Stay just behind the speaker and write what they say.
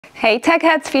Hey Tech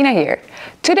Heads, Fina here.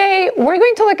 Today we're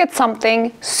going to look at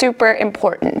something super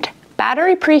important.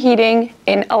 Battery preheating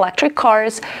in electric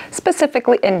cars,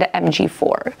 specifically in the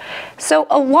MG4. So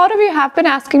a lot of you have been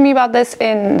asking me about this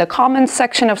in the comments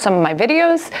section of some of my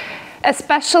videos.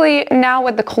 Especially now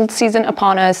with the cold season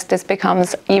upon us, this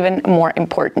becomes even more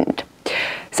important.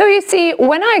 So you see,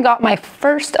 when I got my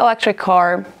first electric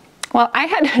car, well, I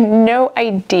had no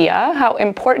idea how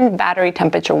important battery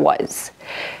temperature was.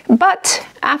 But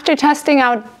after testing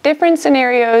out different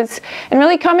scenarios and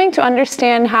really coming to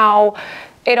understand how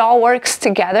it all works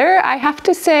together, I have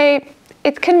to say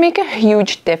it can make a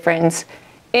huge difference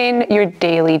in your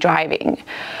daily driving.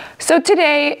 So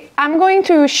today I'm going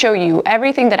to show you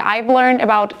everything that I've learned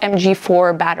about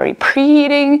MG4 battery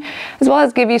preheating, as well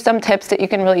as give you some tips that you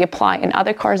can really apply in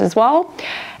other cars as well.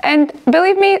 And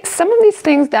believe me, some of these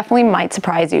things definitely might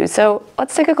surprise you. So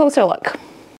let's take a closer look.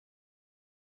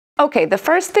 Okay, the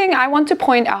first thing I want to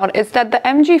point out is that the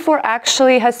MG4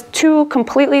 actually has two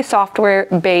completely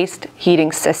software-based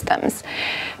heating systems,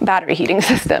 battery heating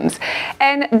systems.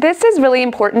 And this is really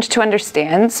important to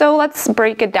understand, so let's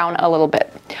break it down a little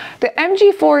bit. The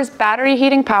MG4's battery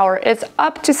heating power is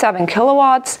up to 7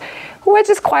 kilowatts, which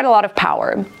is quite a lot of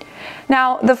power.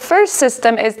 Now, the first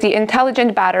system is the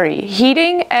Intelligent Battery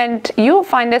Heating, and you'll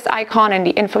find this icon in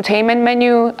the infotainment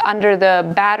menu under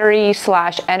the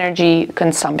Battery/Energy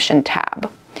Consumption tab.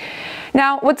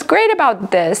 Now, what's great about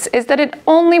this is that it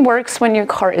only works when your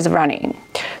car is running.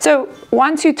 So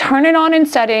once you turn it on in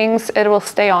settings, it will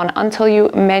stay on until you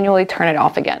manually turn it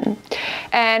off again.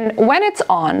 And when it's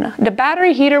on, the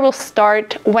battery heater will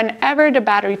start whenever the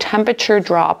battery temperature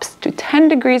drops to 10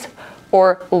 degrees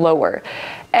or lower.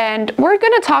 And we're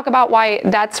going to talk about why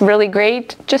that's really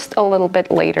great just a little bit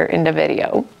later in the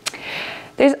video.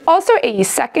 There's also a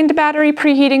second battery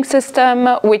preheating system,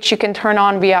 which you can turn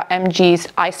on via MG's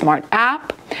iSmart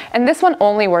app. And this one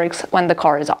only works when the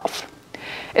car is off.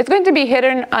 It's going to be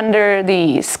hidden under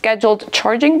the scheduled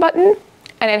charging button,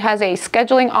 and it has a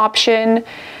scheduling option.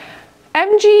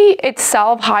 MG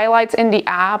itself highlights in the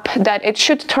app that it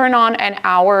should turn on an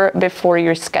hour before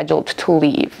you're scheduled to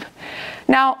leave.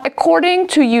 Now, according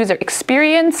to user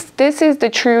experience, this is the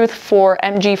truth for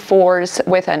MG4s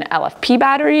with an LFP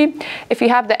battery. If you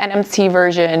have the NMC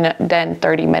version, then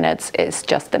 30 minutes is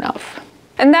just enough.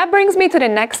 And that brings me to the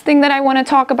next thing that I want to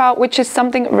talk about, which is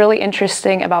something really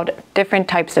interesting about different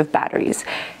types of batteries.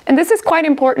 And this is quite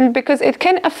important because it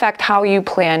can affect how you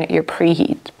plan your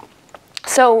preheat.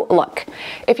 So look,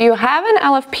 if you have an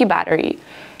LFP battery,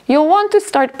 you'll want to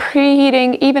start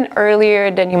preheating even earlier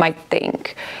than you might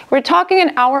think. We're talking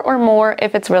an hour or more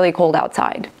if it's really cold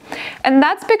outside. And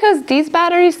that's because these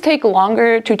batteries take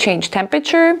longer to change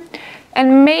temperature,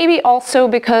 and maybe also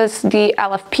because the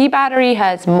LFP battery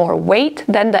has more weight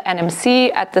than the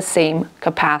NMC at the same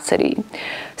capacity.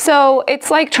 So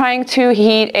it's like trying to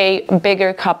heat a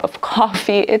bigger cup of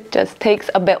coffee. It just takes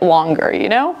a bit longer, you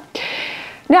know?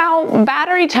 Now,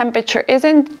 battery temperature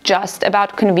isn't just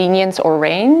about convenience or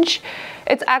range.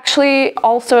 It's actually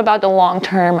also about the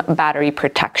long-term battery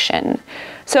protection.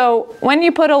 So when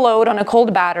you put a load on a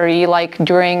cold battery, like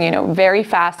during very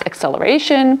fast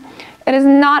acceleration, it is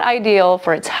not ideal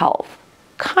for its health.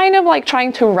 Kind of like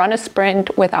trying to run a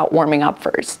sprint without warming up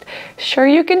first. Sure,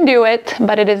 you can do it,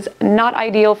 but it is not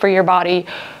ideal for your body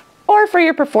or for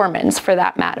your performance for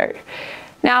that matter.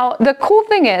 Now, the cool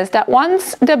thing is that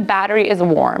once the battery is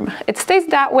warm, it stays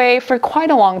that way for quite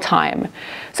a long time.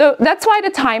 So that's why the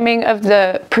timing of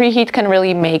the preheat can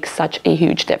really make such a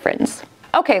huge difference.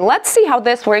 Okay, let's see how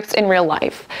this works in real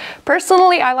life.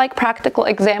 Personally, I like practical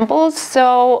examples,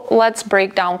 so let's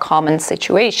break down common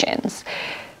situations.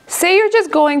 Say you're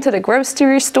just going to the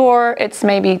grocery store, it's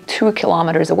maybe 2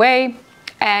 kilometers away,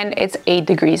 and it's 8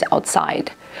 degrees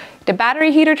outside. The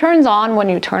battery heater turns on when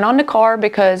you turn on the car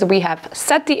because we have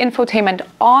set the infotainment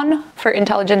on for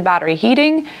intelligent battery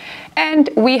heating,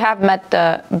 and we have met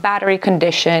the battery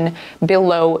condition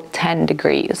below 10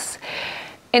 degrees.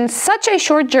 In such a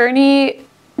short journey,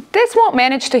 this won't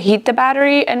manage to heat the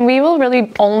battery, and we will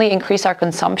really only increase our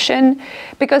consumption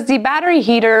because the battery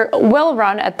heater will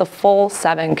run at the full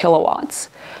 7 kilowatts.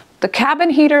 The cabin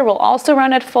heater will also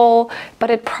run at full, but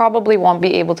it probably won't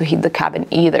be able to heat the cabin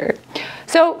either.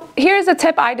 So here's a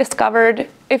tip I discovered.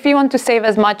 If you want to save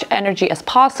as much energy as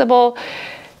possible,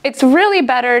 it's really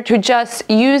better to just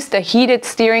use the heated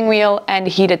steering wheel and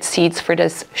heated seats for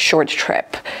this short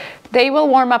trip. They will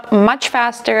warm up much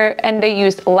faster and they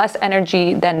use less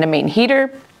energy than the main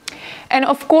heater. And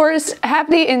of course,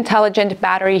 have the intelligent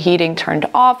battery heating turned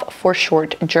off for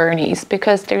short journeys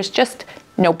because there's just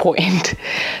no point.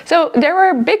 So there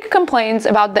were big complaints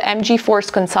about the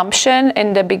MG4's consumption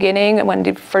in the beginning when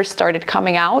they first started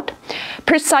coming out,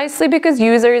 precisely because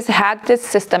users had this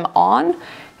system on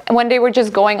when they were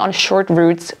just going on short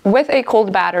routes with a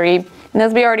cold battery. And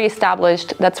as we already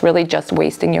established, that's really just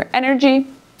wasting your energy.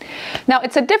 Now,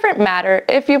 it's a different matter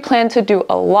if you plan to do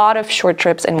a lot of short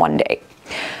trips in one day.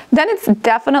 Then it's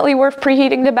definitely worth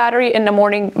preheating the battery in the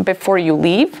morning before you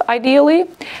leave, ideally,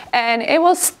 and it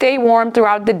will stay warm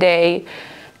throughout the day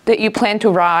that you plan to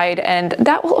ride, and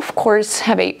that will of course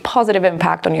have a positive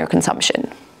impact on your consumption.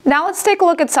 Now let's take a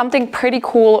look at something pretty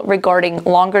cool regarding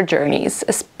longer journeys,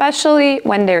 especially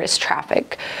when there is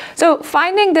traffic. So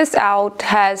finding this out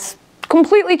has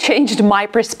completely changed my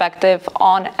perspective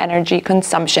on energy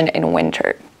consumption in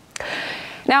winter.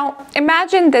 Now,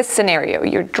 imagine this scenario.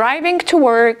 You're driving to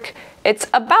work, it's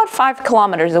about 5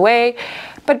 kilometers away,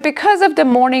 but because of the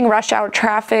morning rush hour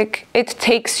traffic, it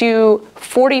takes you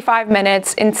 45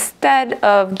 minutes instead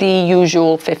of the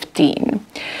usual 15.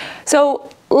 So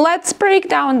let's break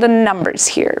down the numbers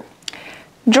here.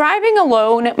 Driving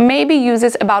alone maybe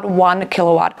uses about 1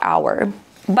 kilowatt hour.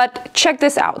 But check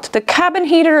this out, the cabin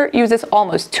heater uses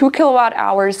almost 2 kilowatt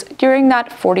hours during that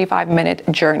 45-minute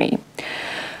journey.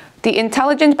 The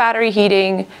intelligent battery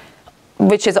heating,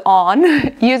 which is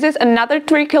on, uses another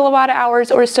 3 kilowatt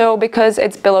hours or so because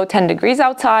it's below 10 degrees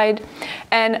outside,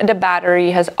 and the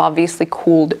battery has obviously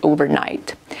cooled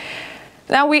overnight.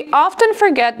 Now, we often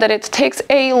forget that it takes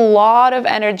a lot of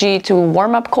energy to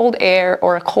warm up cold air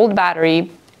or a cold battery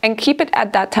and keep it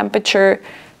at that temperature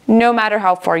no matter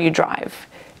how far you drive.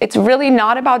 It's really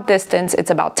not about distance, it's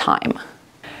about time.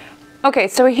 Okay,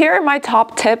 so here are my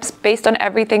top tips based on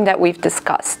everything that we've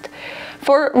discussed.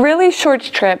 For really short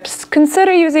trips,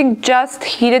 consider using just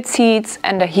heated seats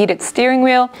and a heated steering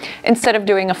wheel instead of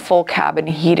doing a full cabin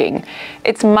heating.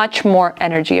 It's much more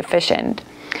energy efficient.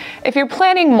 If you're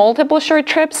planning multiple short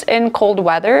trips in cold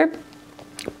weather,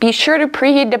 be sure to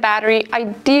preheat the battery,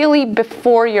 ideally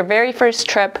before your very first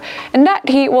trip, and that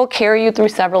heat will carry you through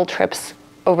several trips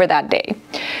over that day.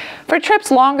 For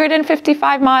trips longer than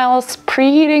 55 miles,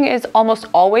 preheating is almost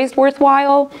always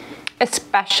worthwhile,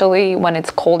 especially when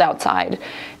it's cold outside.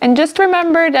 And just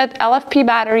remember that LFP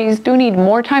batteries do need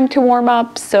more time to warm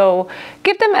up, so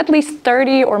give them at least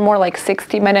 30 or more like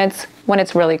 60 minutes when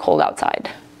it's really cold outside.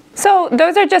 So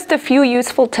those are just a few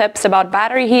useful tips about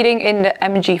battery heating in the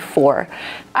MG4.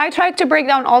 I tried to break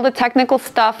down all the technical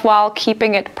stuff while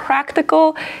keeping it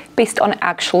practical based on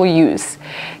actual use.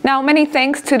 Now, many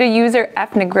thanks to the user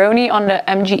F. Negroni on the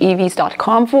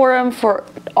mgevs.com forum for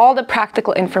all the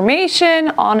practical information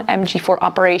on MG4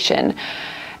 operation.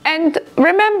 And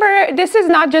remember, this is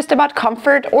not just about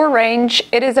comfort or range,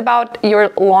 it is about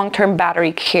your long-term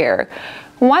battery care.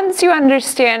 Once you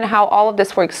understand how all of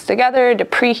this works together, the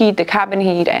preheat, the cabin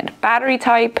heat, and battery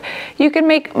type, you can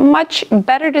make much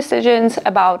better decisions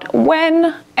about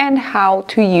when and how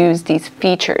to use these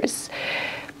features.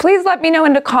 Please let me know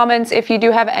in the comments if you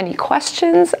do have any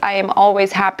questions. I am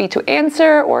always happy to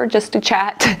answer or just to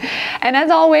chat. And as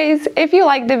always, if you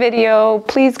like the video,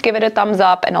 please give it a thumbs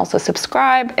up and also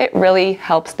subscribe. It really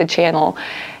helps the channel.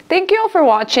 Thank you all for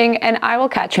watching, and I will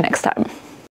catch you next time.